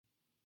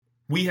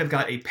We have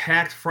got a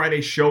packed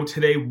Friday show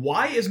today.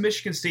 Why is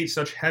Michigan State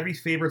such heavy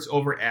favorites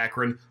over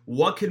Akron?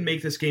 What can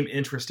make this game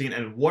interesting,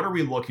 and what are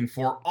we looking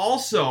for?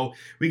 Also,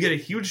 we get a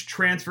huge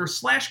transfer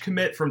 /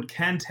 commit from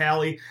Ken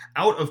Talley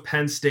out of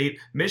Penn State.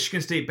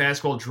 Michigan State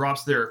basketball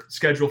drops their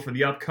schedule for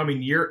the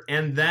upcoming year,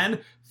 and then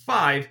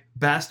 5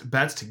 best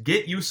bets to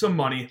get you some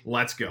money.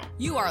 Let's go.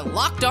 You are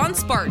Locked On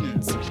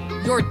Spartans,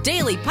 your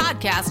daily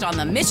podcast on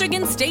the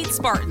Michigan State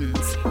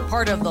Spartans,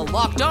 part of the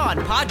Locked On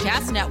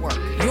Podcast Network,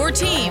 your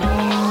team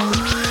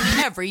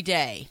every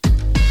day.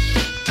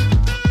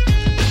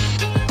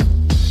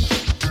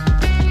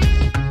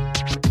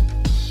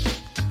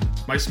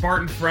 My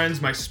Spartan friends,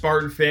 my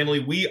Spartan family,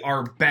 we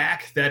are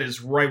back. That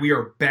is right. We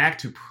are back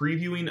to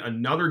previewing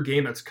another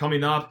game that's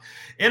coming up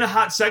in a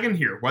hot second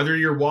here. Whether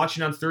you're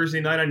watching on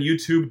Thursday night on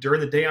YouTube,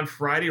 during the day on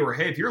Friday, or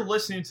hey, if you're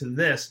listening to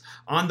this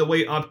on the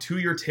way up to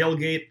your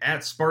tailgate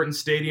at Spartan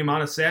Stadium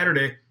on a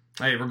Saturday,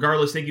 hey,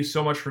 regardless, thank you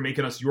so much for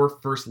making us your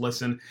first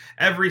listen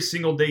every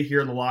single day here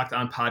in the Locked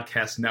On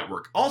Podcast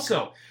Network.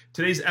 Also,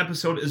 today's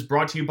episode is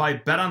brought to you by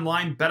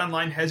BetOnline.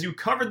 BetOnline has you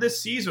covered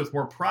this season with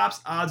more props,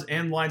 odds,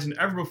 and lines than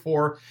ever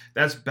before.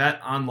 That's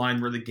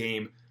BetOnline, where the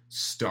game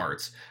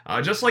starts.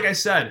 Just like I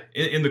said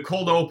in the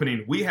cold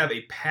opening, we have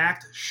a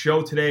packed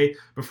show today.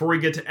 Before we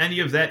get to any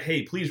of that,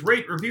 hey, please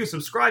rate, review,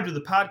 subscribe to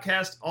the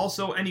podcast.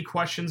 Also, any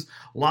questions,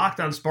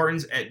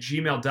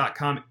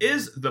 lockedonspartans@gmail.com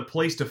is the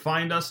place to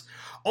find us.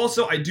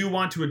 Also, I do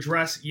want to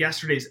address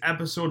yesterday's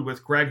episode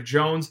with Greg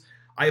Jones.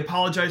 I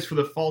apologize for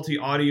the faulty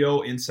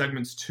audio in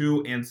segments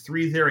 2 and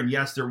 3 there, and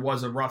yes, there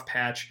was a rough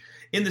patch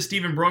in the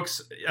Stephen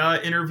Brooks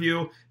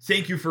interview.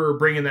 Thank you for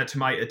bringing that to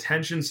my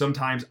attention.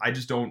 Sometimes I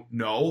just don't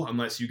know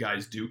unless you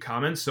guys do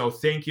comment, so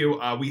thank you.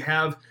 We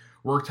have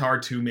worked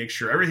hard to make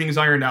sure everything is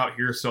ironed out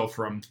here, so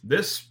from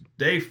this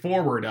day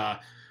forward,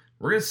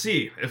 we're going to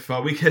see if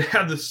we could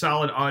have the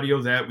solid audio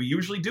that we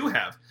usually do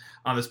have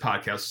on this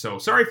podcast. So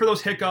sorry for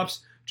those hiccups.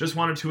 Just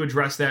wanted to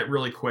address that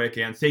really quick,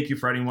 and thank you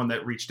for anyone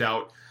that reached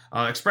out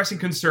expressing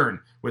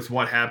concern with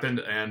what happened.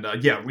 And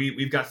yeah,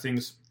 we've got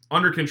things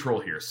under control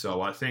here.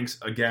 So thanks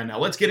again. Now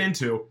let's get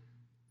into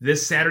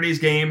this Saturday's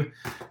game.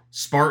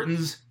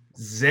 Spartans,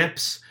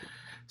 Zips.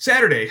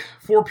 Saturday,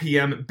 4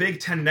 p.m.,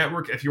 Big Ten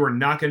Network, if you are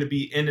not going to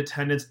be in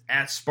attendance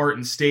at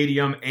Spartan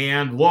Stadium.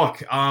 And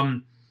look,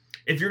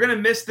 if you're going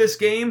to miss this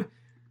game,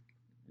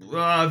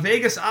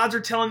 Vegas odds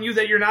are telling you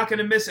that you're not going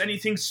to miss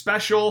anything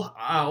special.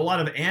 A lot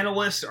of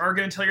analysts are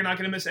going to tell you you're not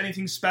going to miss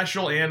anything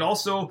special, and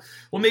also,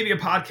 well, maybe a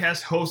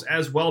podcast host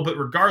as well. But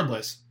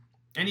regardless,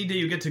 any day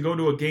you get to go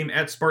to a game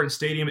at Spartan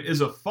Stadium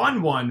is a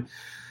fun one.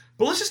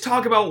 But let's just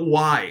talk about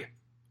why.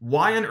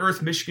 Why on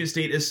earth Michigan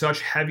State is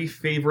such heavy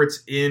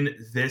favorites in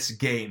this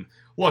game.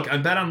 Look,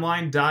 on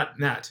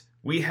betonline.net,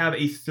 we have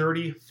a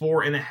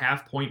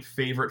 34.5 point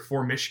favorite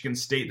for Michigan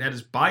State. That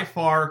is by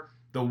far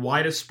the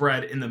widest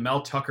spread in the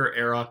Mel Tucker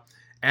era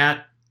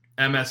at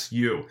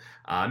MSU.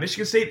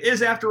 Michigan State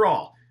is, after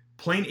all,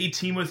 playing a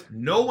team with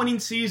no winning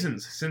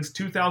seasons since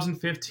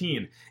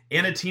 2015,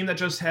 and a team that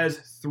just has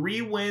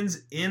 3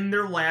 wins in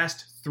their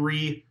last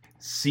 3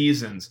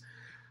 seasons.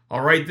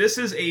 All right, this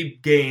is a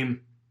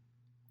game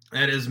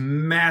that is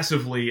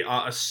massively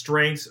a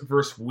strengths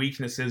versus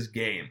weaknesses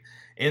game.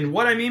 And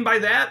what I mean by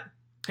that,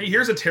 hey,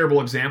 here's a terrible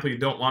example you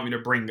don't want me to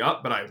bring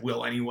up, but I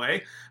will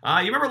anyway.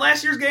 You remember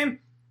last year's game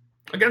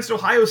against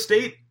Ohio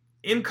State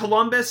in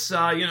Columbus?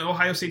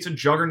 Ohio State's a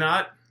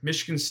juggernaut.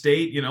 Michigan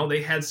State,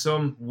 they had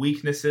some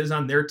weaknesses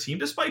on their team,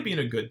 despite being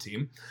a good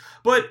team.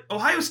 But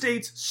Ohio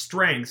State's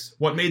strengths,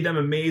 what made them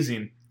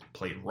amazing,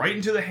 played right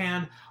into the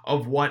hand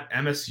of what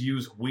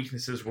MSU's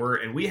weaknesses were.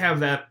 And we have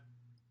that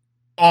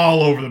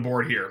all over the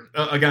board here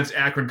against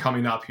Akron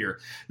coming up here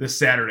this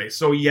Saturday.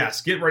 So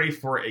yes, get ready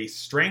for a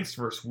strengths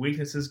versus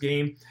weaknesses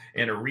game,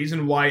 and a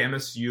reason why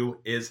MSU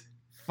is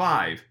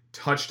 5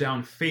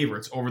 touchdown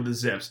favorites over the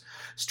Zips.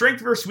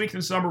 Strength versus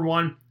weakness number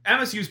 1,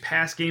 MSU's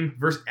pass game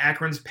versus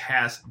Akron's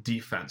pass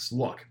defense.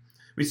 Look,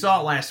 we saw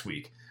it last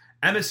week.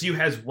 MSU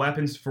has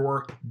weapons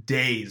for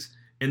days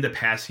in the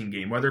passing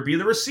game, whether it be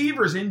the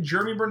receivers in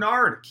Jeremy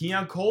Bernard,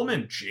 Keon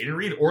Coleman, Jaden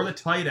Reed, or the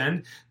tight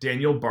end,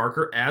 Daniel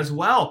Barker as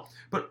well.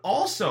 But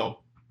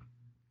also,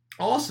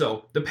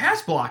 the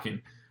pass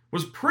blocking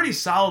was pretty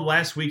solid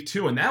last week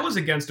too, and that was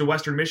against a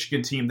Western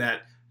Michigan team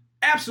that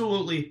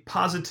absolutely,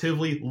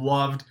 positively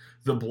loved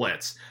the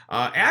blitz.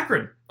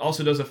 Akron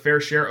also does a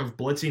fair share of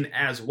blitzing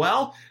as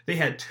well. They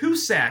had 2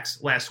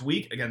 sacks last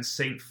week against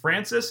St.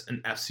 Francis,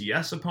 an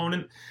FCS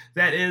opponent,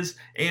 that is.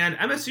 And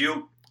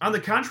MSU, on the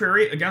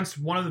contrary, against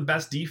one of the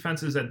best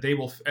defenses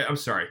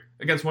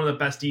against one of the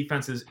best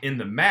defenses in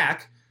the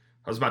MAC.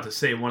 I was about to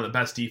say one of the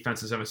best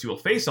defenses MSU will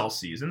face all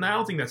season. I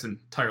don't think that's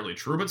entirely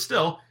true, but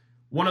still,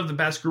 one of the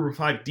best group of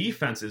 5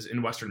 defenses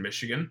in Western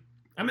Michigan.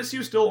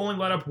 MSU still only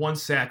let up 1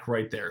 sack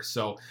right there.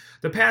 So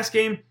the pass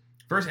game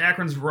versus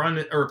Akron's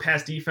run or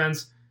pass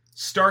defense,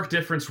 stark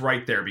difference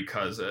right there,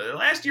 because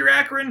last year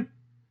Akron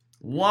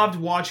loved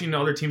watching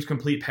other teams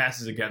complete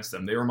passes against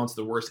them. They were amongst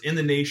the worst in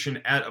the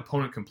nation at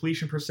opponent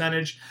completion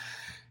percentage.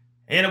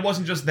 And it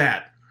wasn't just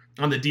that.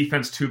 on the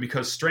defense too,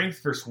 because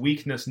strength versus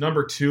weakness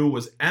number 2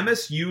 was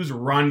MSU's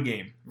run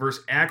game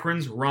versus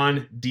Akron's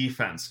run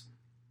defense.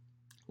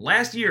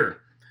 Last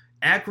year,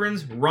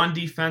 Akron's run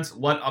defense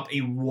let up a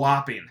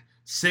whopping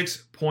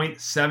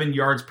 6.7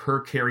 yards per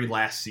carry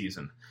last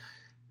season.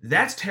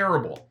 That's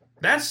terrible.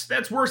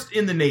 That's worst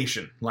in the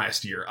nation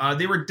last year.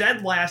 They were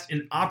dead last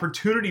in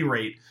opportunity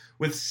rate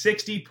with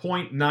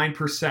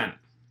 60.9%.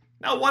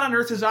 Now, what on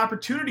earth is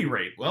opportunity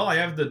rate? Well, I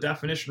have the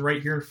definition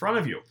right here in front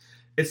of you.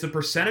 It's the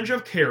percentage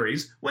of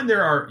carries when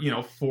there are,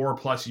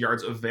 4+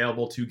 yards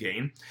available to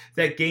gain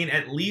that gain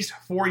at least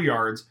 4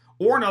 yards,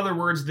 or in other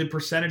words, the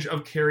percentage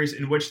of carries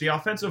in which the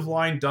offensive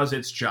line does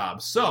its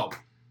job. So,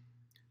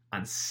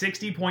 on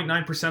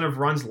 60.9% of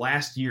runs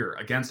last year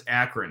against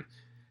Akron,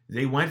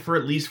 they went for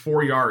at least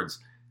 4 yards.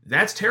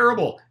 That's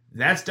terrible.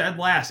 That's dead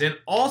last. And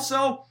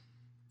also,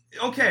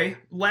 okay,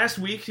 last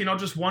week,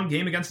 just one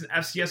game against an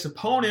FCS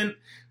opponent,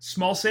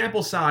 small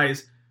sample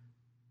size,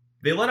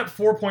 they let up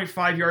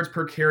 4.5 yards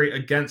per carry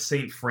against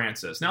St.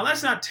 Francis. Now,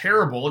 that's not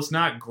terrible. It's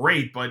not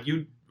great, but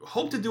you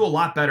hope to do a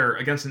lot better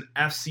against an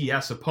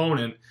FCS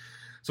opponent.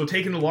 So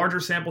taking the larger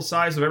sample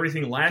size of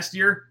everything last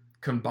year,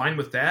 combined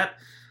with that,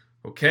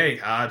 okay,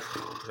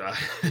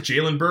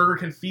 Jalen Berger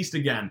can feast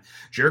again.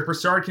 Jarek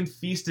Broussard can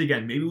feast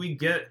again. Maybe we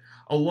get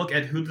a look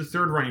at who the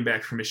third running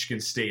back for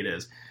Michigan State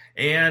is.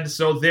 And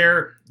so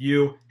there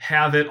you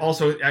have it.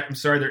 Also, I'm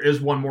sorry, there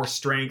is one more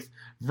strength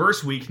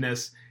versus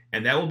weakness,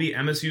 and that will be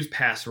MSU's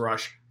pass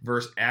rush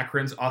versus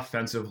Akron's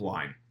offensive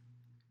line.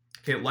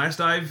 Okay,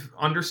 last I've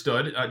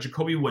understood,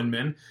 Jacoby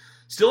Windman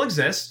still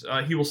exists.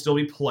 He will still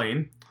be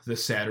playing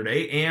this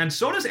Saturday, and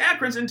so does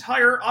Akron's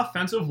entire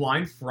offensive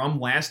line from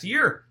last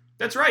year.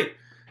 That's right.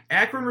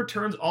 Akron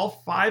returns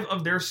all 5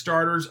 of their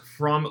starters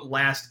from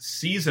last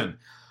season.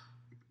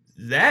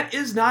 That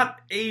is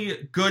not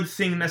a good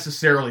thing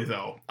necessarily,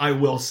 though, I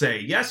will say.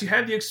 Yes, you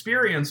have the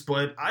experience,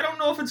 but I don't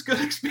know if it's good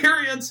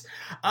experience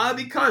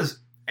because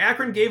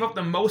Akron gave up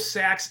the most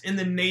sacks in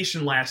the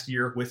nation last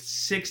year with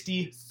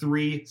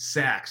 63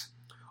 sacks.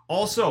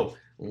 Also,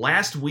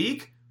 last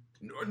week,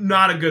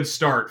 not a good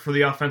start for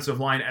the offensive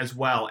line as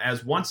well,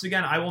 as once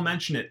again, I will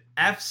mention it,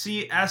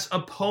 FCS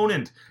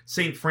opponent,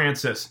 St.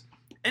 Francis.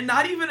 And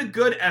not even a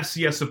good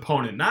FCS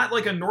opponent, not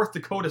like a North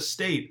Dakota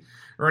State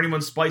or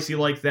anyone spicy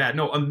like that.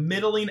 No, a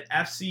middling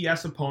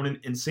FCS opponent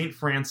in St.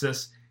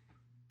 Francis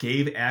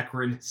gave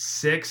Akron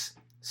 6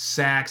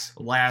 sacks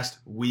last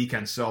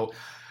weekend. So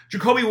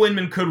Jacoby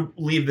Windman could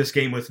leave this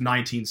game with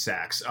 19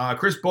 sacks.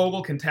 Chris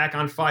Bogle can tack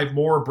on 5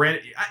 more.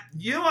 Brandon,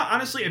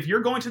 honestly, if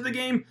you're going to the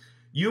game,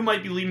 you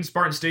might be leaving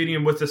Spartan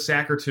Stadium with a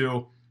sack or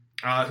 2.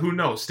 Who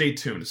knows? Stay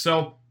tuned.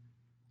 So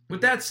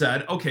with that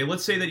said, okay,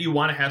 let's say that you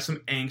want to have some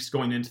angst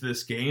going into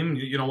this game.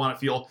 You don't want to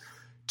feel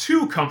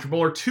too comfortable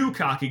or too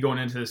cocky going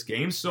into this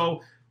game.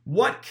 So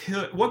what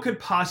could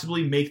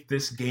possibly make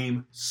this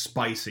game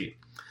spicy?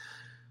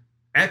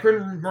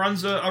 Akron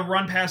runs a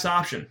run-pass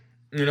option.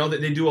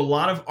 That they do a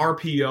lot of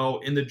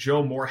RPO in the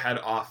Joe Moorhead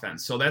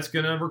offense. So that's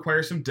going to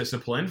require some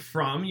discipline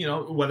from,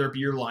 whether it be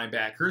your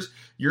linebackers,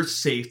 your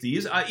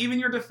safeties, even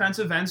your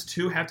defensive ends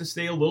too have to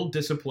stay a little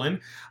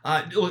disciplined.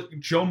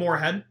 Joe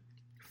Moorhead,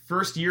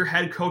 first-year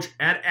head coach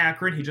at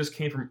Akron. He just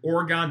came from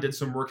Oregon, did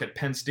some work at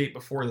Penn State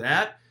before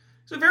that.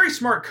 He's a very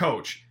smart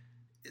coach.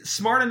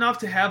 Smart enough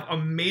to have a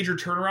major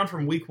turnaround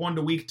from week 1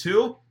 to week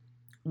 2.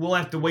 We'll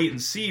have to wait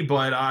and see,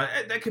 but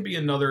that could be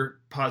another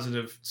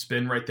positive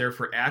spin right there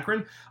for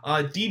Akron.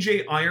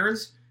 DJ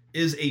Irons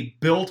is a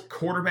built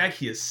quarterback.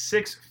 He is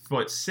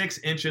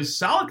 6'6",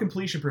 solid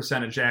completion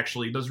percentage,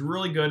 actually. Does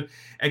really good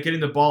at getting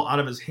the ball out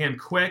of his hand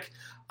quick.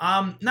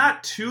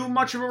 Not too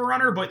much of a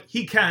runner, but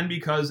he can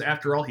because,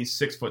 after all, he's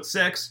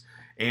 6'6",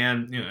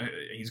 and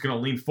he's going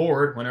to lean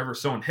forward whenever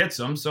someone hits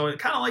him. So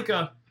it's kind of like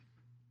a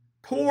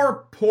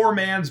poor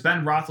man's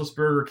Ben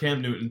Roethlisberger,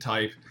 Cam Newton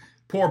type.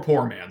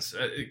 Poor man's.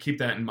 Keep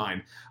that in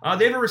mind.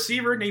 They have a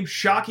receiver named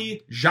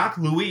Shockey Jacques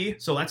Louis,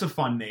 so that's a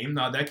fun name.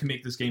 That can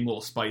make this game a little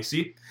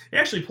spicy. He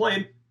actually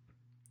played,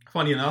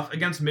 funny enough,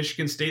 against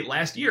Michigan State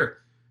last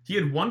year. He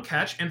had 1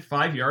 catch and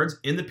 5 yards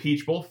in the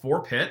Peach Bowl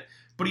for Pitt,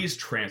 but he's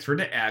transferred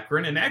to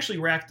Akron and actually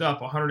racked up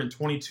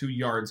 122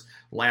 yards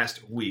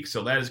last week.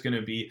 So that is going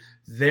to be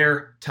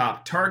their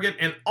top target.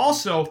 And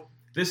also,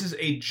 this is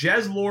a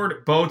Jez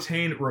Lord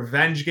Boateng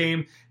revenge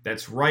game.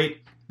 That's right.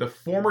 The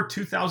former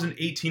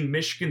 2018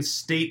 Michigan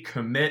State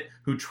commit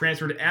who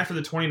transferred after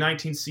the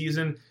 2019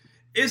 season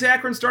is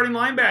Akron's starting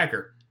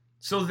linebacker.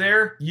 So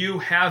there you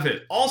have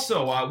it.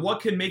 Also, what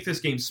could make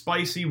this game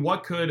spicy?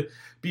 What could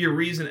be a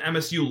reason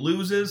MSU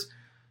loses?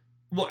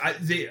 Well,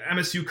 the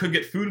MSU could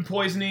get food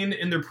poisoning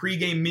in their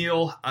pregame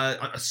meal.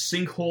 A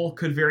sinkhole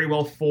could very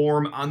well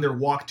form on their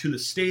walk to the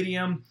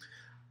stadium.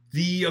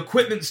 The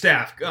equipment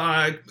staff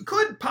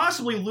could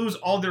possibly lose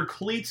all their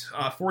cleats,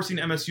 forcing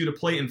MSU to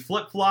play in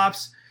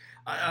flip-flops.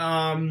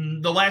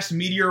 The last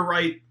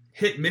meteorite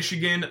hit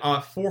Michigan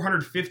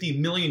 450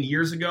 million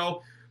years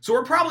ago. So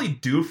we're probably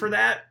due for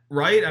that,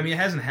 right? I mean, it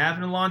hasn't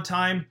happened in a long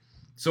time.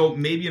 So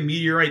maybe a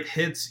meteorite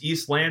hits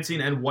East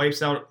Lansing and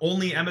wipes out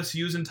only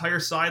MSU's entire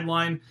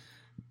sideline.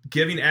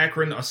 giving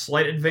Akron a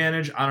slight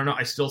advantage. I don't know.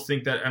 I still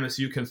think that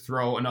MSU can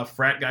throw enough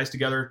frat guys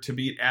together to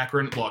beat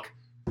Akron. Look,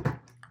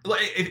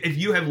 if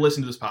you have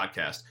listened to this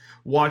podcast,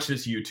 watch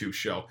this YouTube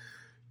show,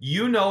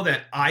 you know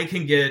that I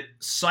can get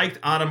psyched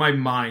out of my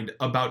mind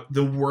about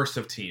the worst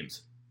of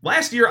teams.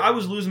 Last year, I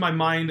was losing my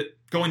mind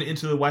going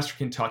into the Western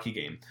Kentucky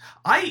game.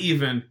 I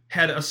even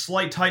had a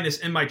slight tightness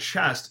in my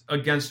chest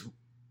against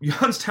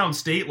Youngstown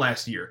State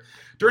last year.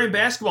 During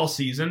basketball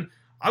season,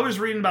 I was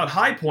reading about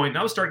High Point, and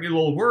I was starting to get a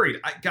little worried.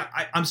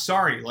 I'm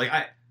sorry.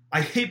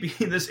 I hate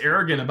being this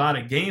arrogant about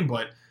a game,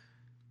 but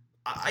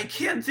I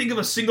can't think of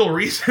a single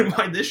reason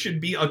why this should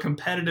be a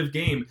competitive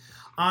game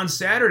on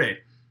Saturday.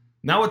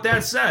 Now, with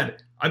that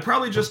said, I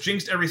probably just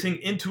jinxed everything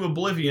into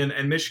oblivion,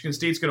 and Michigan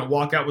State's going to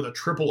walk out with a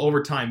triple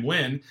overtime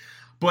win.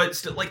 But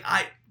still,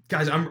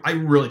 I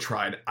really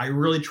tried. I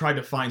really tried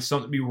to find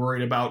something to be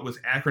worried about with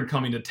Akron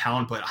coming to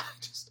town, but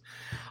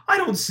I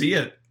don't see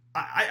it.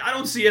 I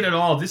don't see it at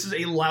all. This is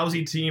a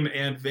lousy team,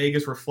 and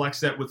Vegas reflects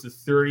that with the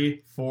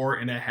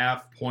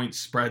 34.5 point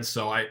spread.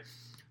 So I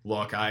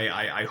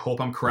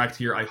hope I'm correct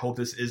here. I hope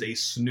this is a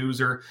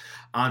snoozer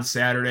on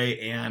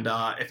Saturday. And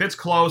if it's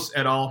close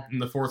at all in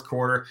the fourth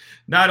quarter,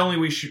 not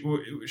only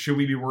should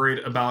we be worried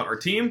about our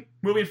team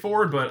moving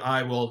forward, but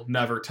I will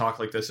never talk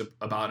like this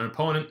about an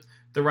opponent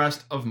the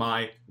rest of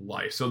my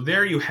life. So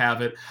there you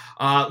have it.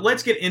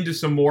 Let's get into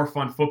some more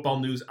fun football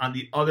news on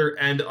the other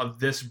end of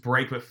this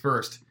break. But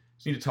first,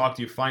 I need to talk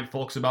to you fine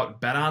folks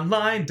about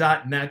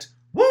betonline.net.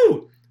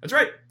 Woo! That's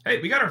right.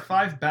 Hey, we got our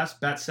 5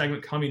 best bet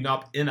segment coming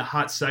up in a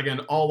hot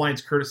second. All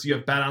lines courtesy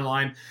of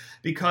BetOnline,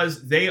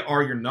 because they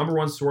are your number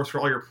one source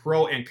for all your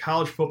pro and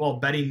college football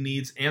betting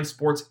needs and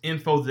sports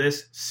info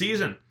this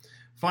season.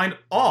 Find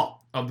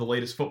all of the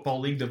latest football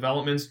league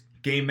developments,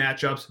 game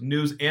matchups,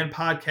 news, and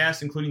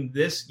podcasts, including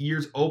this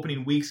year's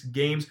opening week's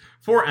games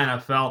for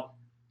NFL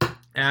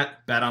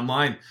at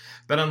BetOnline.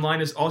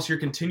 BetOnline is also your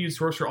continued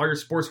source for all your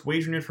sports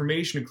wagering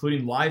information,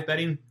 including live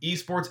betting,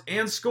 esports,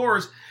 and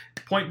scores.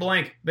 Point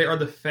blank, they are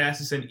the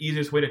fastest and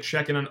easiest way to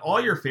check in on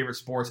all your favorite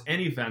sports and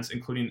events,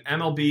 including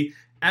MLB,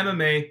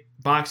 MMA,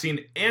 boxing,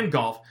 and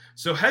golf.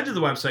 So head to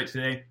the website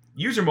today,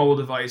 use your mobile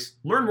device,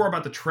 learn more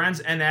about the trends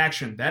and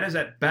action. That is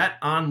at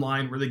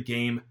BetOnline, where the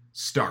game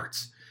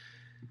starts.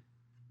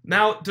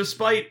 Now,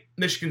 despite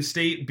Michigan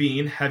State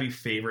being heavy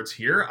favorites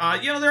here,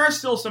 there are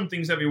still some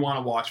things that we want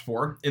to watch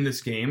for in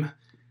this game.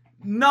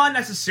 Not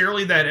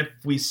necessarily that if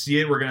we see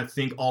it, we're going to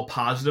think all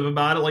positive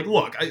about it.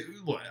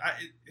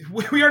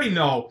 We already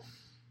know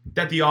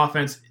that the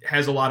offense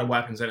has a lot of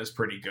weapons and is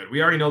pretty good.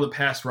 We already know the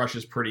pass rush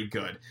is pretty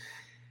good.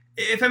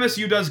 If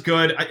MSU does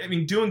good,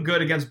 doing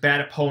good against bad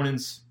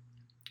opponents,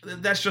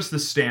 that's just the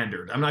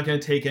standard. I'm not going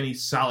to take any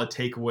solid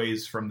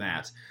takeaways from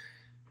that.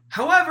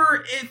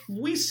 However, if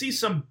we see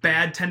some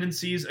bad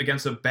tendencies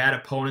against a bad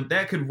opponent,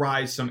 that could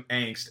rise some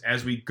angst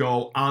as we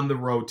go on the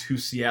road to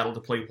Seattle to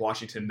play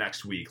Washington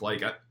next week.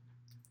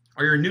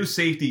 Are your new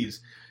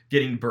safeties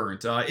getting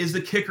burnt? Is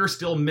the kicker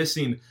still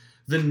missing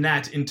the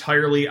net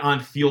entirely on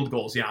field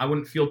goals? Yeah, I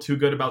wouldn't feel too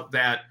good about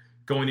that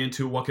going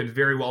into what could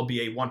very well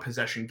be a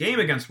one-possession game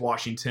against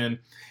Washington.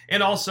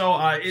 And also,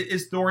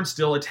 is Thorne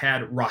still a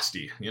tad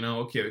rusty?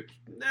 Okay,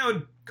 that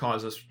would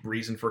cause us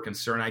reason for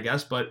concern, I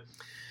guess, but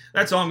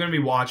that's all I'm going to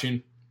be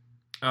watching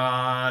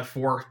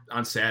for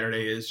on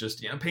Saturday is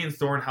just, Payne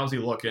Thorne, how's he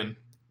looking?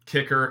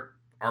 Kicker,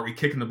 are we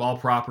kicking the ball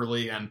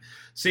properly? And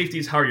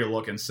safeties, how are you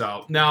looking?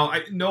 So, now,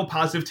 no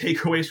positive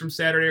takeaways from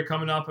Saturday are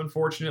coming up,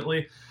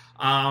 unfortunately.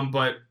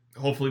 But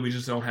hopefully we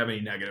just don't have any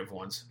negative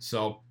ones.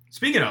 So,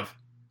 speaking of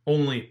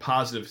only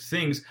positive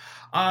things,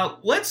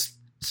 let's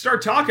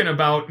start talking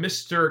about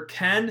Mr.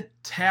 Ken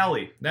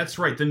Talley. That's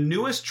right, the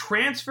newest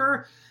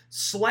transfer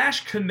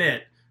 /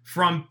 commit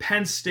from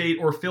Penn State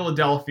or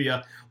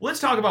Philadelphia. Let's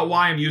talk about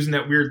why I'm using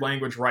that weird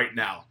language right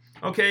now.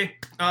 Okay,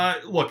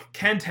 look,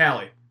 Ken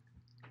Talley,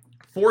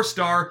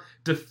 4-star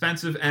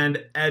defensive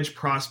end edge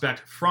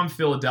prospect from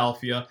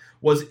Philadelphia,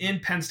 was in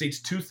Penn State's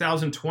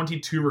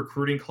 2022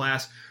 recruiting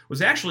class,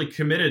 was actually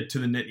committed to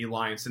the Nittany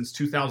Lions since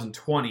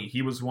 2020.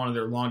 He was one of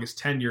their longest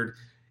tenured,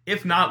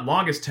 if not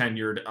longest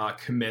tenured,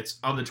 commits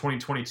of the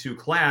 2022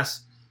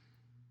 class.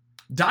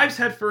 Dives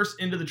headfirst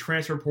into the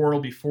transfer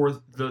portal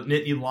before the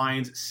Nittany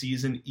Lions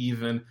season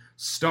even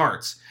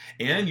starts.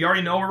 And you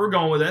already know where we're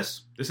going with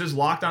this. This is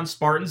Locked on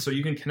Spartans, so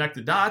you can connect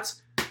the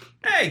dots.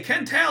 Hey,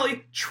 Ken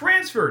Talley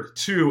transferred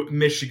to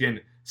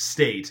Michigan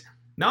State.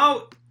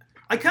 Now,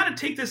 I kind of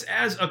take this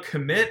as a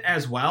commit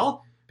as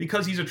well,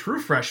 because he's a true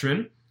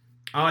freshman.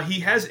 He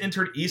has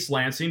entered East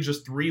Lansing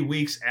just 3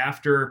 weeks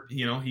after,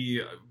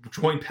 he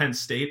joined Penn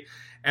State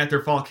at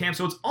their fall camp.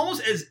 So it's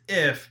almost as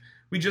if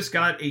we just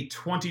got a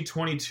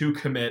 2022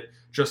 commit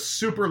just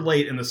super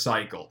late in the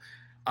cycle.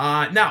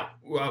 Now,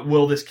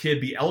 will this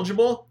kid be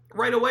eligible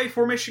right away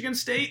for Michigan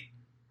State?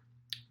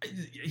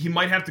 He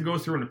might have to go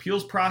through an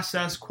appeals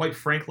process. Quite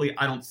frankly,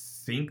 I don't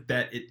think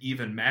that it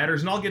even matters.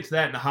 And I'll get to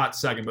that in a hot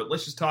second. But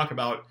let's just talk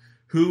about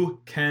who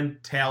Ken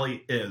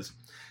Talley is.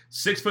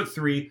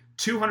 6'3",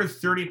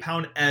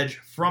 230-pound edge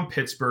from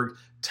Pittsburgh,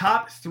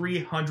 top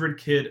 300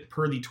 kid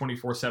per the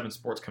 24/7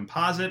 Sports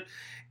composite,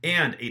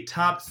 and a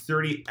top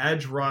 30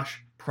 edge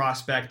rush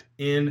prospect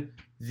in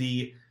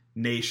the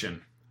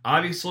nation.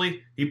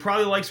 Obviously, he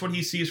probably likes what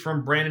he sees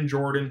from Brandon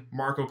Jordan,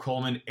 Marco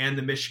Coleman, and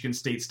the Michigan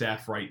State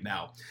staff right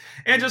now.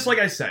 And just like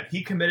I said,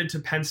 he committed to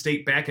Penn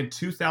State back in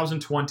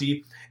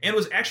 2020 and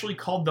was actually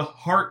called the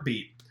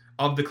heartbeat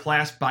of the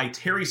class by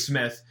Terry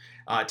Smith.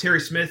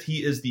 Terry Smith,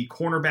 he is the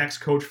cornerbacks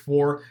coach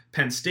for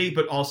Penn State,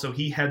 but also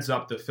he heads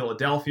up the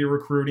Philadelphia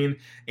recruiting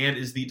and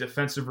is the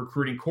defensive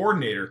recruiting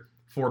coordinator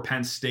for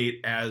Penn State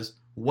as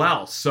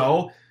well.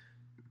 So,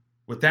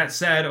 with that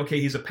said, okay,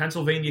 he's a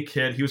Pennsylvania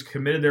kid. He was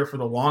committed there for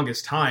the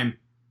longest time.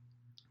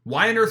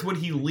 Why on earth would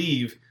he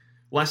leave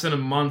less than a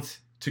month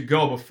to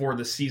go before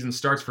the season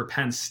starts for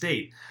Penn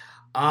State?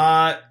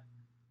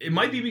 It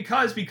might be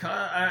because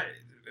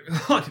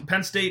look,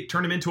 Penn State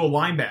turned him into a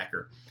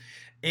linebacker.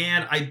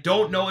 And I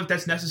don't know if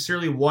that's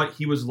necessarily what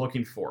he was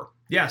looking for.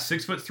 Yeah,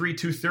 6'3",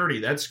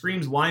 230. That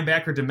screams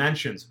linebacker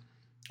dimensions.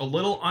 A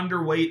little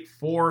underweight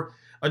for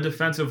a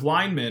defensive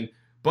lineman,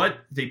 but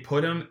they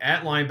put him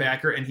at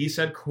linebacker, and he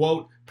said,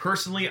 quote,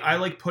 "Personally, I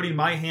like putting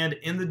my hand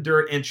in the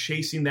dirt and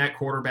chasing that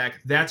quarterback.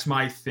 That's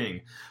my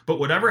thing. But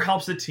whatever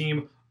helps the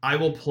team, I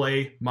will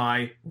play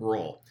my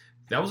role."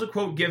 That was a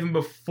quote given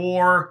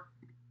before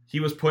he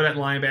was put at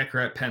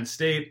linebacker at Penn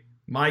State.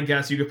 My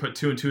guess, you could put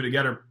 2 and 2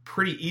 together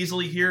pretty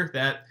easily here,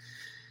 that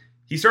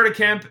he started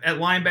camp at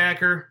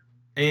linebacker,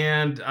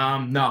 and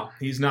no,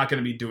 he's not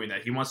going to be doing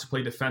that. He wants to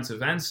play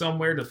defensive end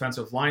somewhere,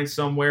 defensive line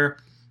somewhere.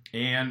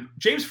 And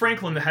James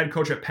Franklin, the head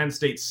coach at Penn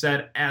State,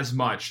 said as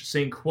much,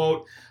 saying,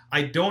 quote,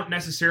 "I don't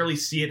necessarily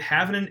see it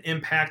having an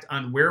impact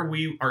on where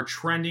we are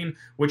trending,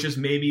 which is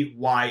maybe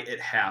why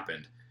it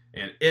happened."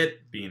 And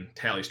it being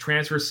Talley's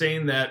transfer,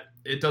 saying that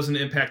it doesn't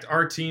impact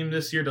our team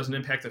this year, doesn't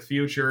impact the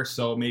future,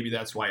 so maybe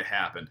that's why it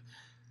happened.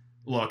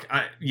 Look,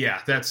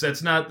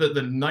 that's not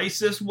the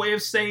nicest way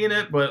of saying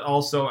it, but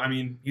also, I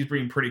mean, he's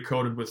being pretty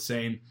coded with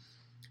saying,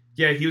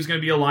 yeah, he was going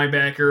to be a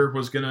linebacker,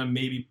 was going to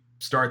maybe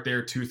start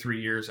there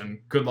 2-3 years, and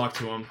good luck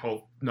to him.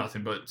 Hope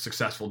nothing but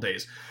successful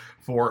days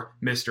for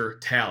Mr.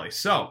 Talley.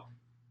 So,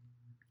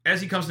 as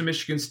he comes to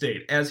Michigan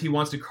State, as he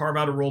wants to carve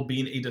out a role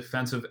being a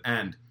defensive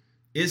end,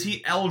 is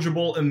he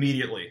eligible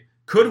immediately?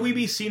 Could we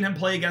be seeing him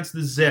play against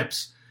the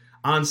Zips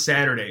on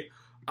Saturday?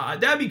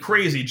 That'd be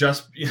crazy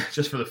just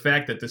for the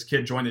fact that this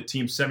kid joined the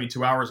team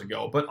 72 hours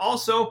ago. But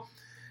also,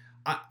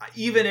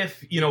 even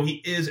if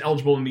he is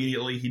eligible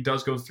immediately, he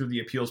does go through the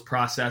appeals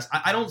process.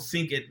 I don't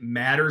think it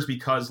matters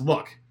because,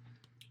 look,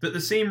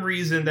 the same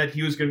reason that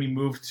he was going to be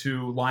moved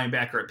to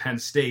linebacker at Penn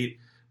State,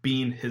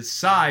 being his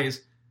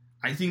size,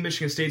 I think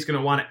Michigan State's going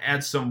to want to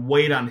add some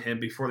weight on him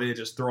before they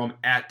just throw him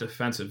at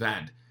defensive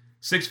end.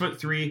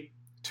 6'3",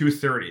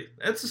 230.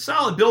 That's a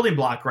solid building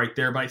block right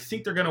there, but I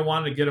think they're going to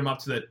want to get him up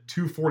to the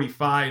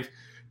 245,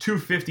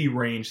 250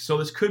 range. So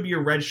this could be a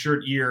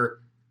redshirt year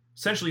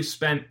essentially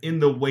spent in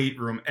the weight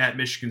room at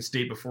Michigan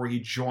State before he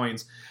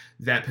joins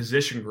that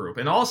position group.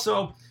 And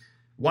also,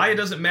 why it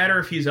doesn't matter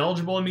if he's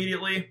eligible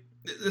immediately,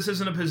 this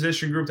isn't a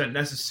position group that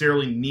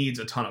necessarily needs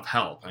a ton of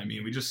help. I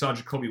mean, we just saw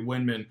Jacoby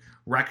Windman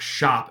wreck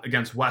shop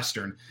against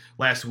Western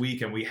last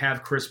week, and we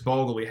have Chris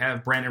Bogle, we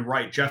have Brandon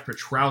Wright, Jeff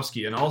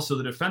Petrowski, and also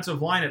the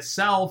defensive line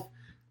itself,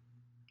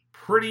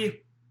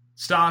 pretty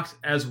stocked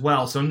as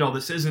well. So no,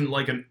 this isn't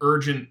like an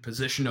urgent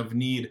position of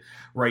need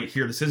right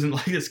here. This isn't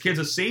like this kid's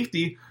a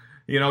safety,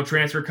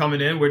 transfer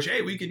coming in, which,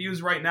 hey, we could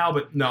use right now,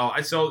 but no.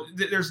 So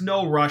there's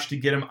no rush to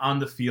get him on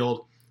the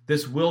field.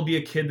 This will be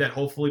a kid that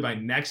hopefully by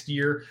next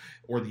year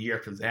or the year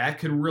after that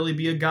could really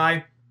be a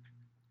guy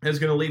that's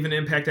going to leave an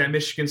impact at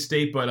Michigan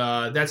State,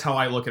 but that's how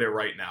I look at it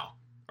right now.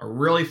 A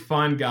really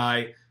fun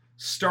guy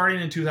starting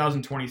in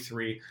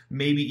 2023,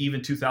 maybe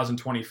even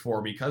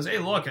 2024, because, hey,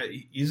 look,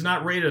 he's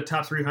not rated a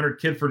top 300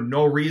 kid for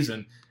no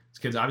reason. This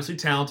kid's obviously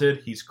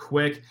talented. He's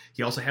quick.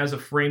 He also has a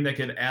frame that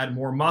could add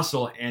more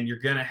muscle, and you're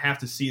going to have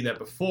to see that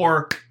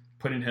before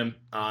putting him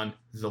on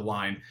the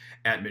line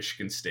at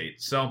Michigan State.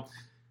 So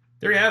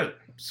there you have it.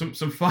 Some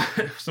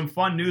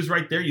fun news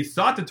right there. You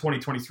thought the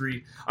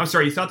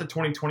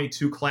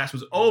 2022 class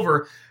was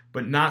over,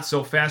 but not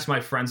so fast, my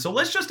friend. So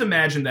let's just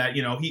imagine that,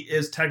 he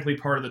is technically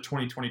part of the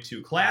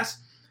 2022 class.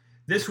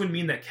 This would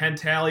mean that Ken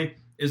Talley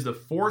is the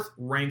 4th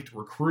ranked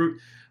recruit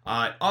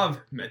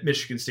of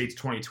Michigan State's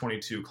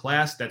 2022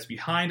 class. That's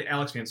behind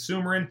Alex Van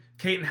Sumeren,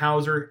 Katin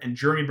Hauser, and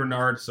Jeremy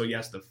Bernard. So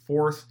yes, the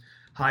 4th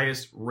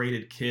highest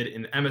rated kid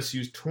in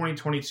MSU's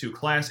 2022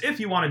 class, if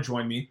you want to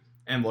join me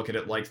and look at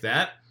it like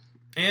that.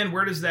 And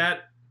what does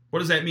that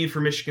mean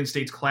for Michigan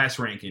State's class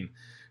ranking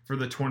for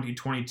the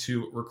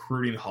 2022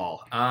 recruiting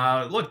haul?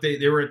 Look,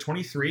 they were at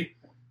 23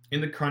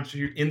 in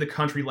the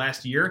country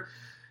last year,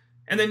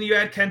 and then you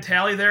add Ken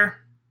Talley there.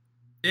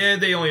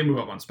 They only move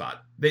up one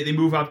spot. They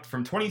move up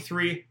from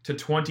 23 to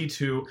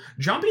 22,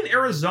 jumping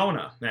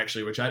Arizona,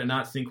 actually, which I did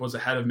not think was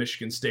ahead of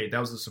Michigan State. That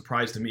was a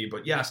surprise to me.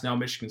 But yes, now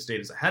Michigan State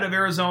is ahead of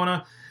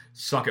Arizona.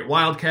 Suck it,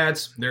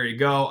 Wildcats. There you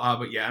go.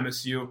 But yeah,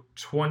 MSU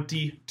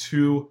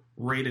 22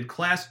 rated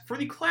class for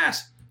the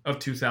class of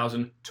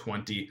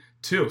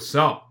 2022.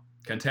 So,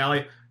 Ken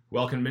Talley,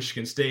 welcome to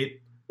Michigan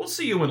State. We'll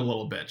see you in a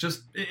little bit.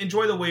 Just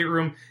enjoy the weight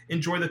room.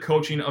 Enjoy the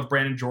coaching of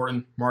Brandon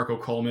Jordan, Marco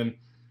Coleman.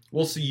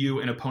 We'll see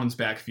you in opponents'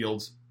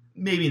 backfields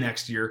maybe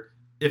next year,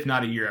 if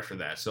not a year after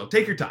that. So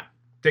take your time.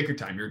 Take your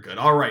time. You're good.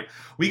 All right.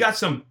 We got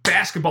some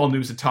basketball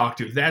news to talk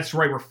to. That's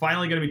right. We're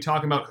finally going to be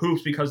talking about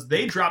hoops because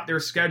they dropped their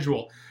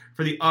schedule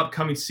for the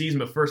upcoming season.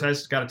 But first, I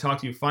just got to talk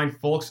to you fine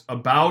folks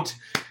about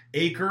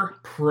Acre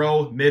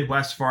Pro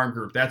Midwest Farm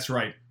Group. That's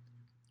right.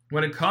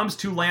 When it comes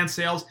to land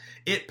sales,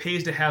 it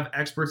pays to have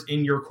experts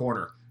in your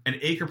corner. And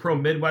Acre Pro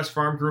Midwest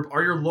Farm Group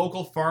are your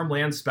local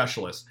farmland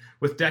specialists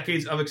with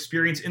decades of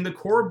experience in the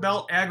core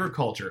belt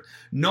agriculture.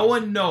 No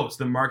one knows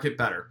the market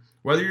better.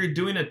 Whether you're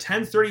doing a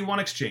 1031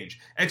 exchange,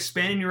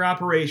 expanding your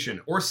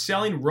operation, or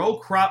selling row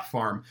crop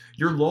farm,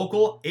 your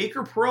local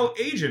Acre Pro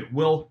agent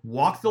will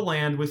walk the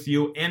land with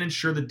you and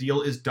ensure the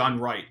deal is done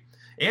right.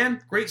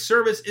 And great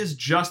service is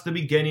just the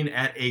beginning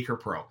at Acre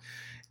Pro.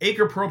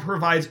 Acre Pro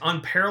provides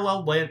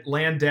unparalleled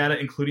land data,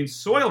 including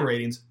soil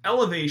ratings,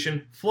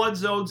 elevation, flood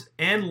zones,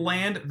 and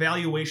land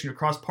valuation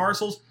across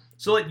parcels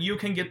so that you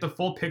can get the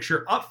full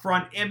picture up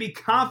front and be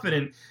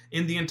confident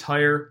in the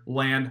entire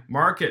land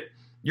market.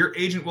 Your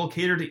agent will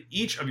cater to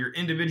each of your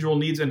individual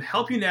needs and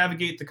help you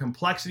navigate the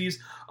complexities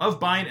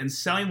of buying and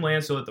selling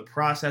land so that the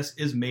process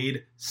is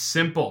made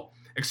simple.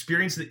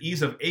 Experience the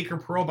ease of Acre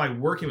Pro by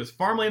working with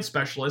farmland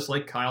specialists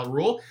like Kyle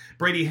Rule,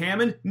 Brady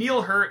Hammond,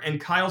 Neil Hurt,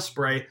 and Kyle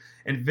Spray,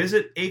 and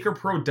visit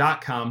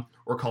acrepro.com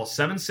or call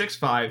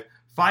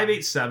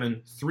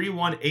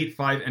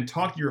 765-587-3185 and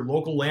talk to your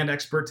local land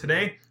expert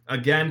today.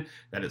 Again,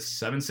 that is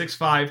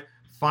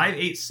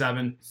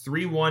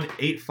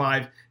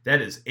 765-587-3185.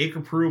 That is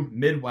Acre Pro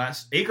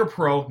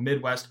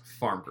Midwest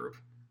Farm Group.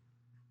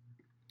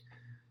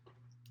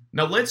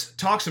 Now let's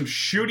talk some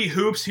shooty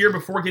hoops here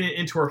before getting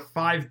into our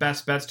 5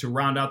 best bets to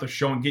round out the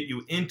show and get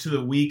you into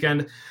the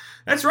weekend.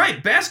 That's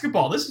right,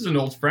 basketball. This is an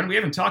old friend. We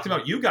haven't talked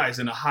about you guys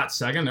in a hot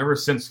second ever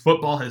since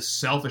football has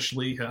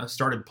selfishly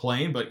started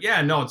playing. But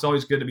yeah, no, it's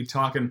always good to be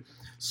talking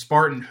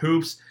Spartan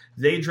hoops.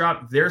 They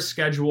dropped their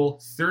schedule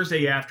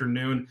Thursday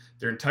afternoon.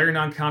 Their entire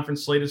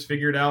non-conference slate is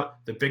figured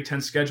out. The Big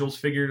Ten schedule's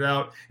figured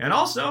out. And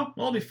also,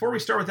 well, before we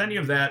start with any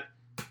of that,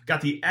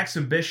 got the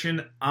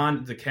exhibition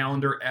on the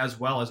calendar as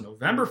well as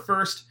November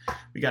 1st.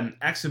 We got an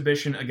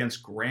exhibition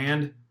against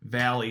Grand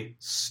Valley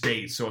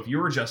State. So if you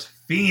were just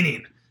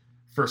fiending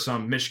for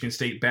some Michigan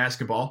State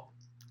basketball,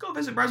 go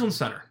visit Breslin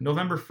Center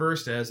November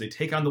 1st as they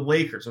take on the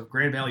Lakers of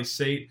Grand Valley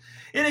State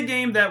in a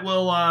game that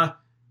will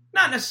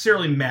not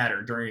necessarily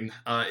matter during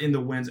in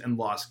the wins and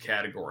loss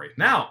category.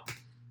 Now,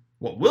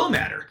 what will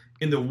matter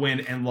in the win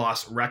and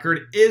loss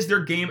record is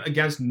their game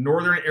against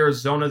Northern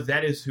Arizona.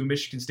 That is who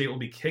Michigan State will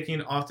be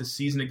kicking off the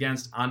season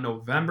against on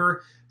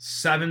November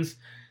 7th.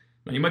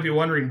 Now, you might be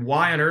wondering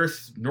why on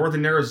earth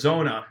Northern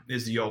Arizona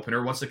is the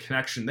opener. What's the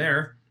connection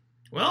there?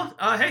 Well,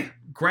 hey,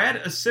 grad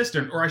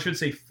assistant, or I should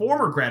say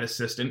former grad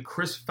assistant,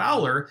 Chris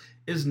Fowler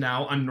is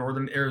now on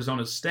Northern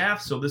Arizona's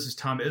staff. So this is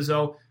Tom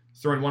Izzo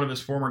throwing one of his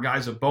former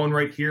guys a bone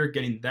right here,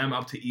 getting them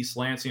up to East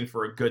Lansing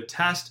for a good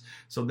test.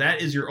 So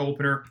that is your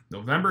opener,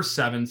 November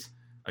 7th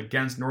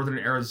against Northern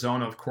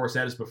Arizona. Of course,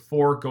 that is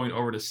before going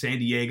over to San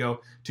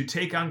Diego to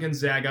take on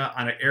Gonzaga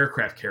on an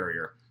aircraft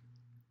carrier.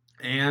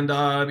 And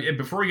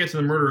before we get to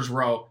the murderer's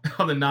row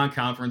of the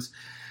non-conference,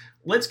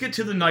 let's get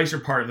to the nicer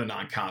part of the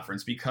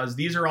non-conference because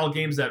these are all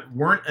games that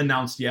weren't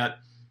announced yet.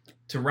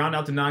 To round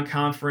out the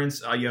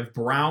non-conference, you have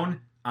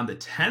Brown on the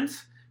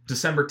 10th,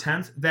 December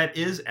 10th. That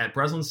is at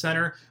Breslin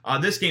Center.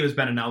 This game has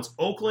been announced.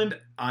 Oakland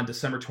on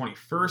December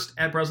 21st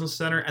at Breslin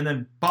Center, and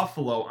then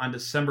Buffalo on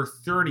December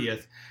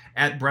 30th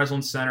at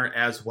Breslin Center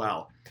as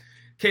well.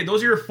 Okay,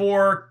 those are your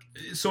 4,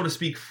 so to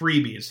speak,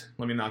 freebies.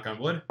 Let me knock on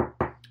wood.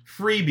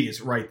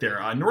 Freebies right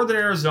there. Northern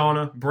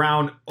Arizona,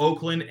 Brown,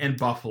 Oakland, and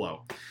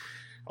Buffalo.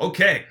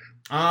 Okay.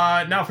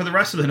 Now, for the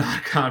rest of the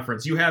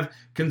non-conference, you have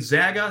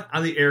Gonzaga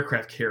on the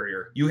aircraft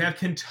carrier. You have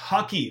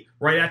Kentucky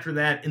right after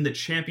that in the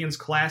Champions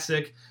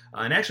Classic.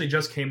 And actually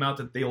just came out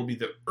that they will be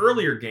the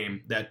earlier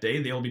game that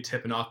day. They will be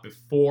tipping off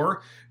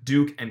before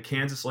Duke and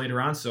Kansas later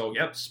on. So,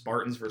 yep,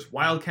 Spartans versus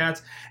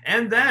Wildcats.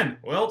 And then,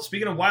 well,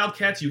 speaking of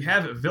Wildcats, you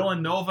have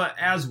Villanova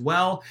as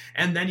well.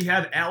 And then you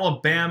have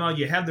Alabama.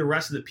 You have the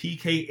rest of the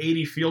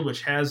PK80 field,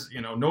 which has,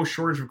 no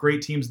shortage of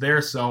great teams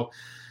there. So,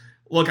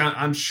 look,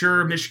 I'm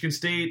sure Michigan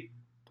State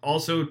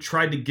also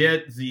tried to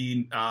get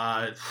the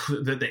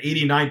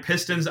 89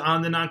 Pistons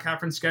on the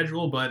non-conference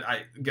schedule, but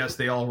I guess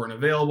they all weren't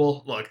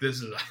available. Look,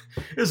 this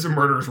is a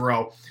murderer's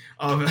row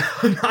of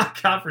a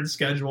non-conference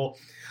schedule.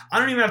 I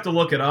don't even have to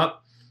look it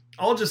up.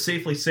 I'll just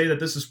safely say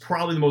that this is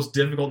probably the most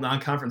difficult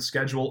non-conference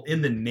schedule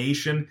in the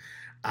nation.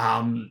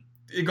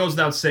 It goes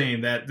without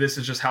saying that this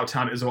is just how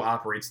Tom Izzo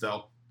operates,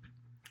 though.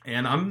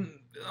 And I'm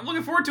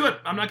looking forward to it.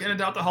 I'm not going to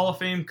doubt the Hall of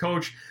Fame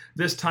coach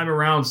this time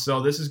around, so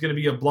this is going to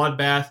be a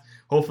bloodbath.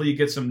 Hopefully you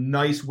get some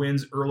nice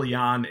wins early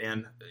on,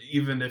 and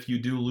even if you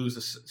do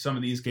lose some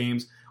of these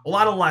games, a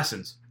lot of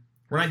lessons.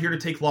 We're not here to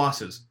take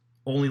losses,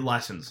 only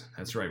lessons.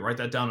 That's right. Write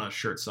that down on a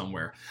shirt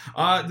somewhere.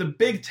 The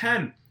Big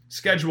Ten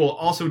schedule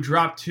also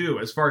dropped too,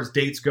 as far as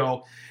dates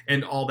go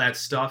and all that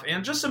stuff.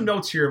 And just some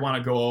notes here I want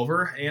to go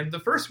over. And the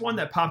first one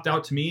that popped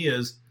out to me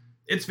is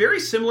it's very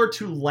similar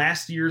to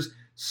last year's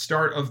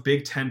start of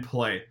Big Ten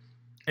play.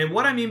 And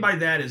what I mean by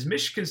that is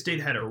Michigan State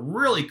had a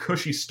really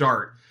cushy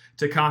start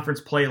to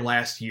conference play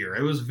last year.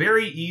 It was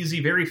very easy,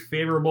 very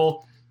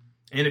favorable.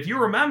 And if you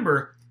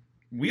remember,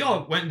 we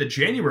all went into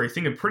January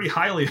thinking pretty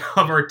highly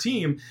of our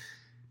team.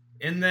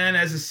 And then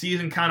as the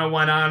season kind of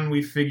went on,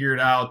 we figured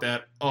out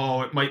that,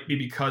 it might be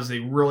because they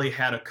really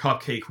had a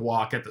cupcake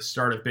walk at the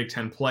start of Big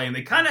Ten play. And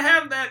they kind of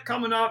have that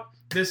coming up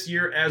this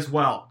year as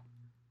well.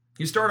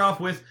 You start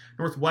off with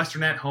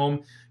Northwestern at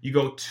home. You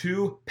go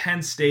to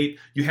Penn State.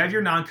 You have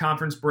your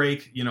non-conference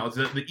break,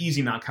 the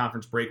easy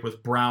non-conference break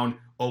with Brown,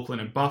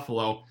 Oakland, and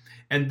Buffalo.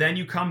 And then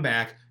you come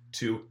back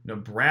to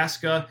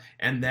Nebraska,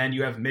 and then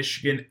you have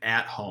Michigan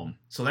at home.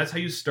 So that's how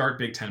you start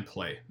Big Ten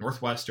play.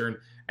 Northwestern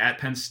at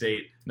Penn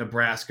State,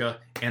 Nebraska,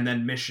 and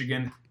then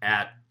Michigan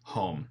at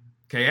home.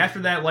 Okay, after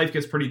that, life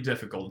gets pretty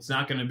difficult. It's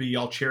not going to be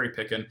all cherry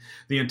picking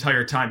the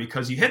entire time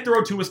because you hit the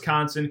road to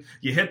Wisconsin,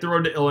 you hit the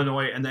road to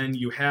Illinois, and then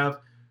you have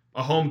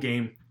a home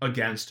game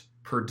against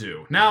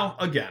Purdue. Now,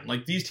 again,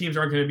 these teams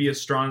aren't going to be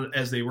as strong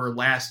as they were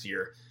last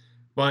year,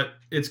 but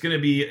it's going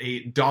to be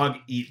a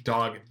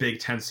dog-eat-dog Big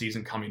Ten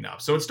season coming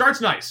up. So it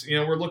starts nice.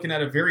 We're looking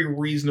at a very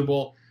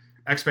reasonable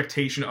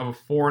expectation of a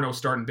 4-0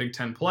 start in Big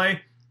Ten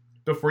play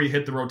before you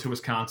hit the road to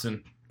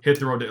Wisconsin, hit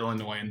the road to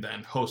Illinois, and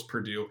then host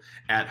Purdue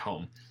at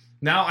home.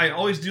 Now, I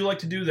always do like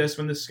to do this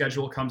when this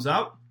schedule comes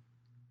out,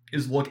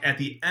 is look at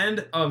the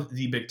end of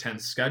the Big Ten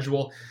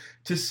schedule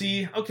to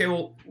see,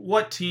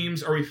 what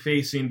teams are we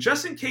facing,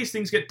 just in case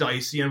things get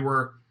dicey and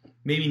we're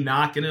maybe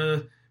not going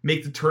to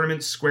make the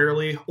tournament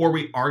squarely, or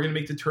we are going to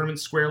make the tournament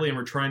squarely and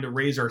we're trying to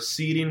raise our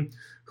seeding.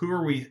 Who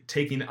are we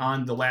taking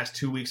on the last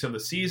 2 weeks of the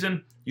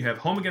season? You have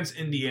home against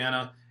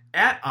Indiana,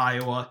 at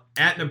Iowa,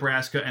 at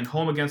Nebraska, and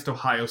home against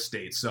Ohio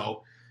State.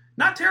 So,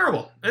 not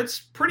terrible. It's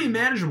pretty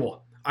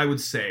manageable, I would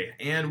say.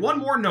 And one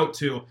more note,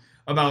 too,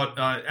 about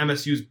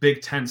MSU's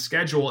Big Ten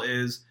schedule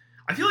is,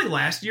 I feel like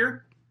last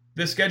year,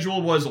 the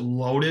schedule was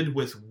loaded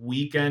with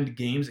weekend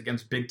games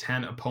against Big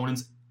Ten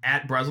opponents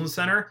at Breslin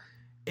Center.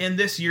 And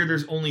this year,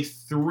 there's only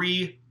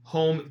 3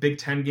 home Big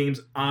Ten games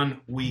on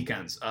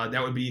weekends.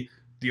 That would be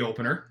the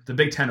opener, the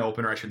Big Ten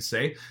opener, I should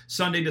say.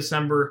 Sunday,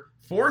 December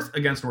 4th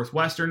against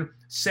Northwestern.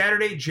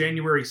 Saturday,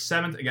 January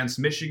 7th against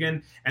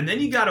Michigan. And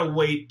then you got to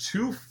wait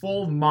 2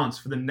 full months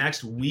for the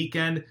next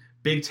weekend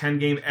Big Ten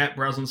game at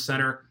Breslin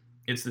Center.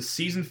 It's the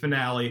season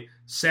finale,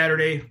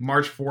 Saturday,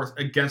 March 4th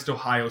against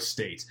Ohio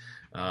State.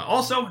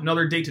 Also,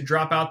 another date to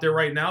drop out there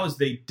right now is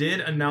they did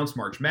announce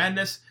March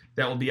Madness.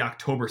 That will be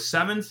October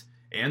 7th.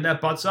 And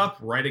that butts up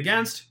right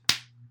against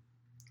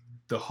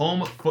the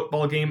home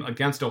football game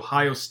against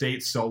Ohio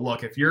State. So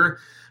look, if you're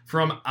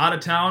from out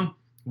of town,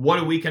 what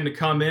a weekend to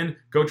come in.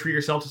 Go treat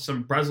yourself to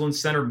some Breslin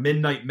Center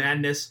Midnight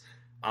Madness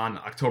on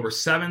October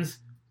 7th.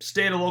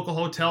 Stay at a local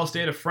hotel,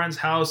 stay at a friend's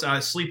house,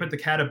 sleep at the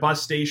Cata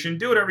bus station,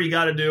 do whatever you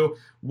got to do.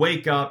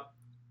 Wake up.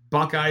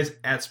 Buckeyes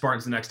at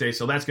Spartans the next day.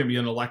 So that's going to be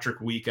an electric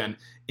weekend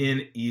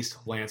in East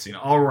Lansing.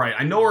 All right.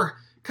 I know we're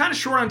kind of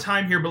short on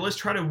time here, but let's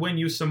try to win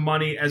you some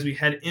money as we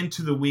head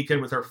into the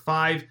weekend with our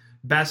 5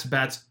 best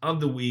bets of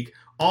the week.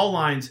 All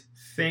lines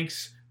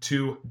thanks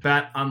to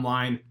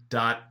betonline.net.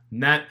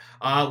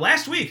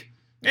 Last week,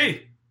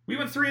 we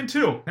went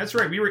 3-2. That's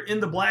right. We were in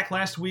the black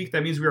last week.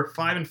 That means we were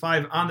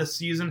 5-5 on the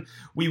season.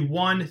 We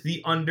won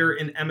the under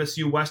in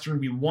MSU Western.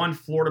 We won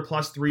Florida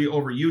 +3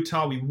 over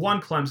Utah. We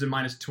won Clemson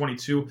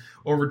 -22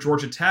 over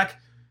Georgia Tech.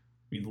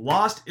 We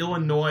lost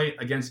Illinois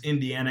against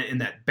Indiana in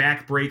that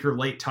backbreaker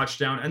late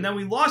touchdown. And then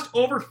we lost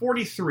over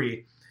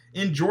 43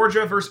 in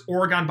Georgia versus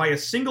Oregon by a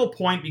single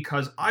point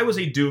because I was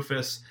a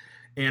doofus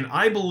and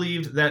I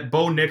believed that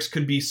Bo Nix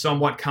could be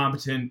somewhat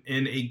competent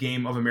in a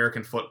game of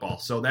American football.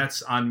 So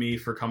that's on me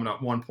for coming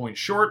up 1 point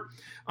short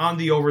on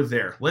the over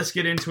there. Let's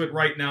get into it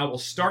right now. We'll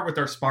start with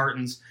our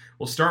Spartans.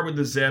 We'll start with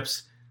the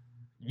Zips.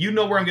 You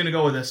know where I'm going to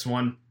go with this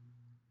one.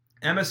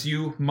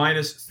 MSU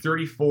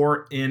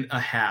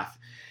 -34.5.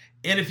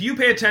 And if you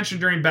pay attention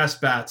during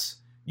best bets,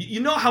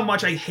 you know how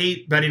much I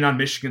hate betting on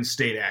Michigan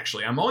State,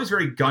 actually. I'm always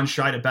very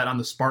gun-shy to bet on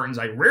the Spartans.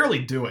 I rarely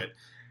do it.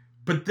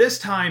 But this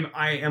time,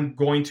 I am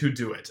going to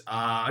do it.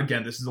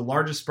 Again, this is the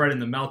largest spread in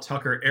the Mel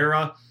Tucker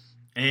era.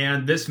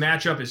 And this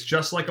matchup is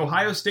just like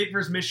Ohio State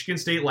versus Michigan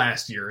State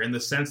last year in the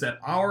sense that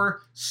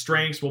our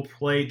strengths will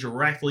play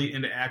directly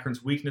into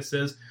Akron's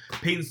weaknesses.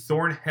 Peyton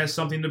Thorne has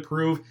something to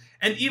prove.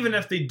 And even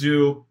if they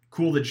do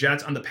cool the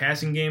Jets on the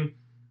passing game,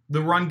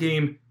 the run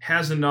game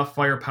has enough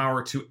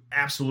firepower to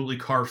absolutely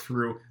carve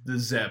through the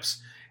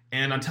Zips.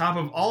 And on top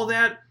of all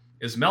that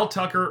is Mel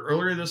Tucker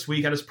earlier this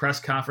week at his press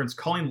conference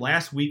calling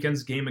last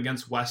weekend's game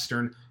against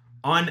Western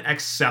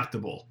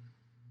unacceptable.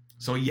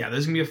 So yeah, this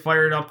is going to be a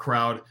fired up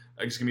crowd.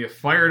 It's going to be a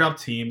fired up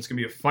team. It's going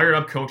to be a fired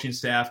up coaching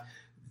staff.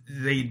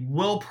 They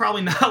will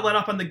probably not let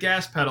up on the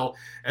gas pedal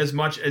as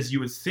much as you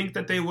would think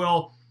that they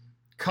will,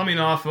 coming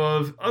off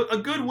of a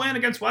good win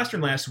against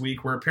Western last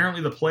week where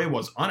apparently the play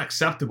was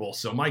unacceptable.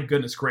 So my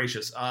goodness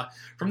gracious.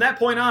 From that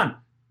point on,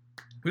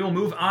 We will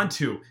move on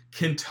to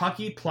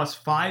Kentucky plus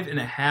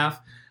 5.5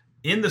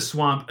 in the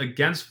Swamp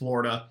against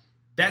Florida.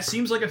 That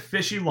seems like a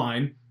fishy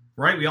line,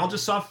 right? We all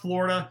just saw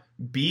Florida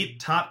beat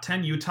top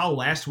 10 Utah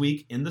last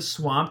week in the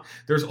Swamp.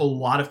 There's a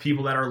lot of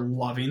people that are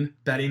loving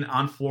betting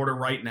on Florida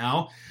right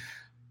now.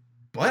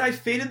 But I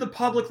faded the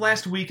public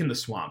last week in the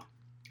Swamp.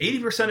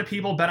 80% of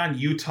people bet on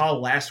Utah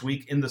last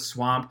week in the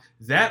Swamp.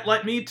 That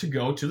led me to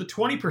go to the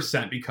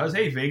 20% because,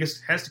 hey, Vegas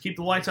has to keep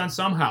the lights on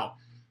somehow.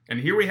 And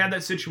here we had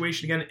that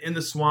situation again in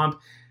the Swamp.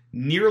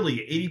 Nearly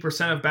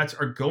 80% of bets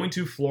are going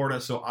to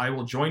Florida, so I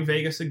will join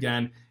Vegas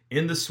again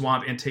in the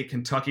Swamp and take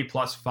Kentucky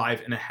plus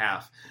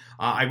 5.5.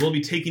 I will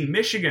be taking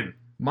Michigan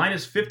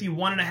minus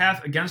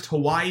 51.5 against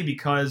Hawaii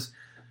because,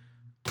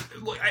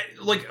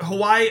 like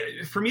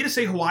Hawaii, for me to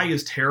say Hawaii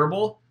is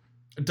terrible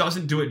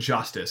doesn't do it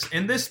justice.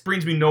 And this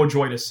brings me no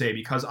joy to say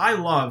because I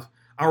love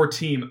our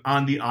team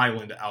on the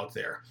island out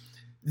there.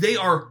 They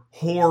are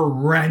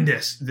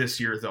horrendous this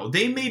year, though.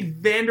 They made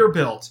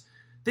Vanderbilt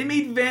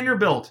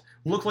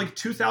look like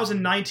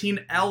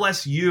 2019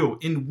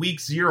 LSU in week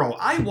 0.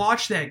 I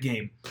watched that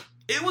game.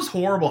 It was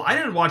horrible. I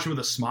didn't watch it with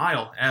a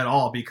smile at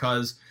all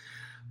because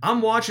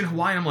I'm watching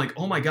Hawaii and I'm like,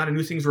 oh my God, I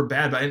knew things were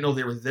bad, but I didn't know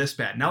they were this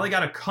bad. Now they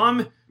got to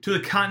come to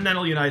the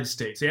continental United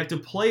States. They have to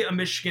play a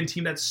Michigan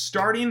team that's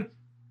starting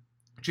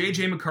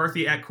J.J.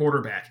 McCarthy at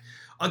quarterback,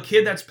 a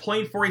kid that's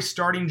playing for a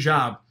starting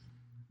job.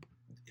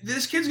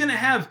 This kid's going to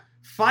have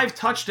 5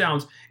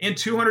 touchdowns and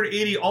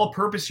 280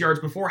 all-purpose yards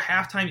before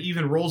halftime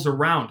even rolls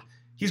around.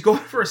 He's going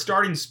for a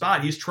starting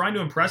spot. He's trying to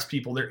impress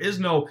people. There is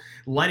no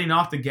letting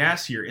off the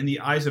gas here in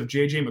the eyes of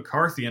J.J.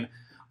 McCarthy, and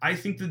I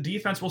think the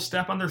defense will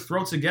step on their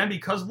throats again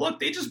because, look,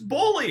 they just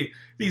bully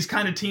these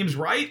kind of teams,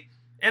 right?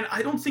 And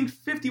I don't think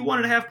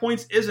 51.5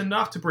 points is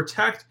enough to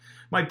protect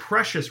my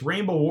precious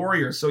Rainbow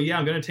Warriors. So, yeah,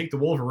 I'm going to take the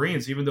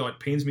Wolverines, even though it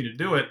pains me to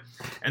do it.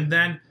 And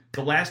then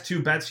the last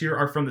 2 bets here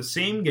are from the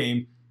same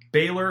game,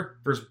 Baylor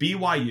versus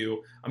BYU.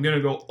 I'm going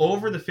to go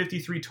over the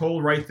 53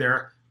 total right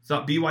there.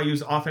 Thought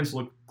BYU's offense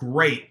looked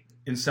great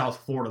in South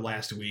Florida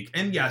last week.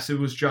 And yes, it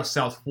was just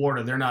South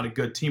Florida. They're not a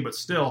good team, but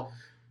still,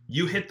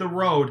 you hit the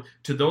road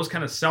to those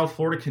kind of South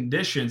Florida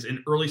conditions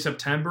in early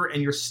September,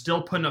 and you're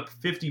still putting up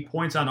 50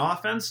 points on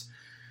offense.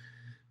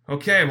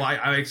 Okay, well,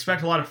 I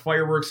expect a lot of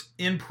fireworks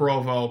in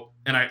Provo,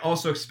 and I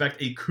also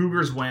expect a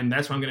Cougars win.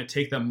 That's why I'm going to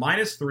take them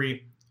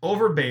 -3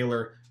 over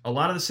Baylor. A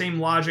lot of the same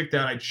logic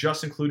that I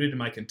just included in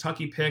my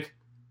Kentucky pick.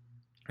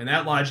 And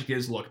that logic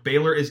is, look,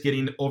 Baylor is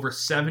getting over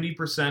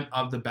 70%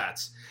 of the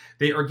bets.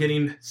 They are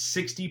getting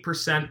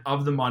 60%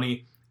 of the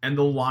money, and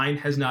the line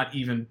has not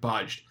even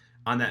budged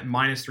on that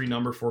 -3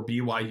 number for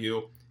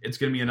BYU. It's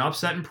going to be an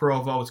upset in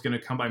Provo. It's going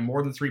to come by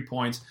more than 3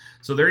 points.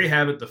 So there you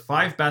have it, the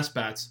 5 best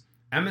bets.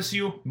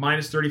 MSU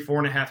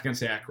 -34.5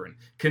 against Akron.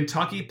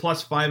 Kentucky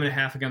plus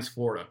 5.5 against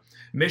Florida.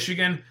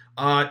 Michigan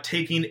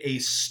taking a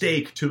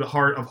stake to the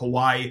heart of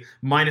Hawaii,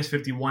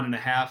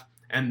 -51.5.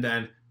 And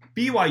then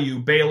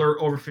BYU,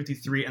 Baylor over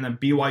 53, and then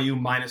BYU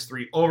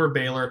 -3 over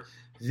Baylor.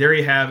 There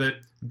you have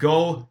it.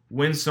 Go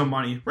win some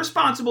money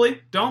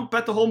responsibly. Don't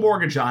bet the whole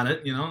mortgage on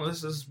it. You know,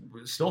 this is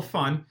still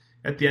fun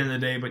at the end of the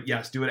day. But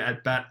yes, do it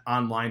at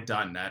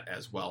betonline.net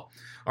as well.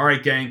 All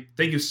right, gang.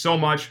 Thank you so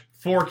much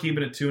for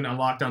keeping it tuned on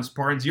Locked On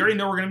Spartans. You already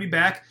know we're going to be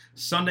back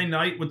Sunday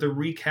night with the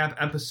recap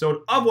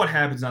episode of what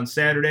happens on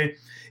Saturday.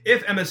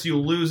 If MSU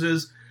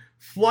loses,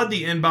 flood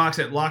the inbox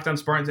at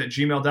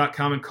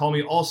lockedonspartans@gmail.com and call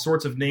me all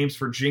sorts of names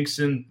for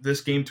jinxing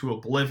this game to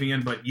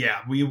oblivion. But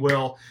yeah, we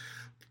will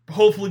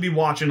hopefully be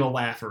watching a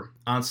laugher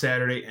on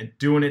Saturday and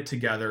doing it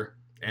together.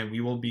 And we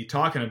will be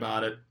talking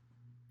about it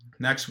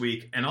next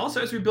week. And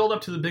also as we build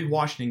up to the big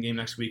Washington game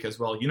next week as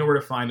well. You know where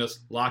to find us.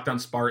 Locked On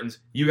Spartans.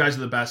 You guys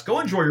are the best. Go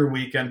enjoy your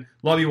weekend.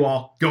 Love you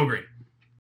all. Go Green.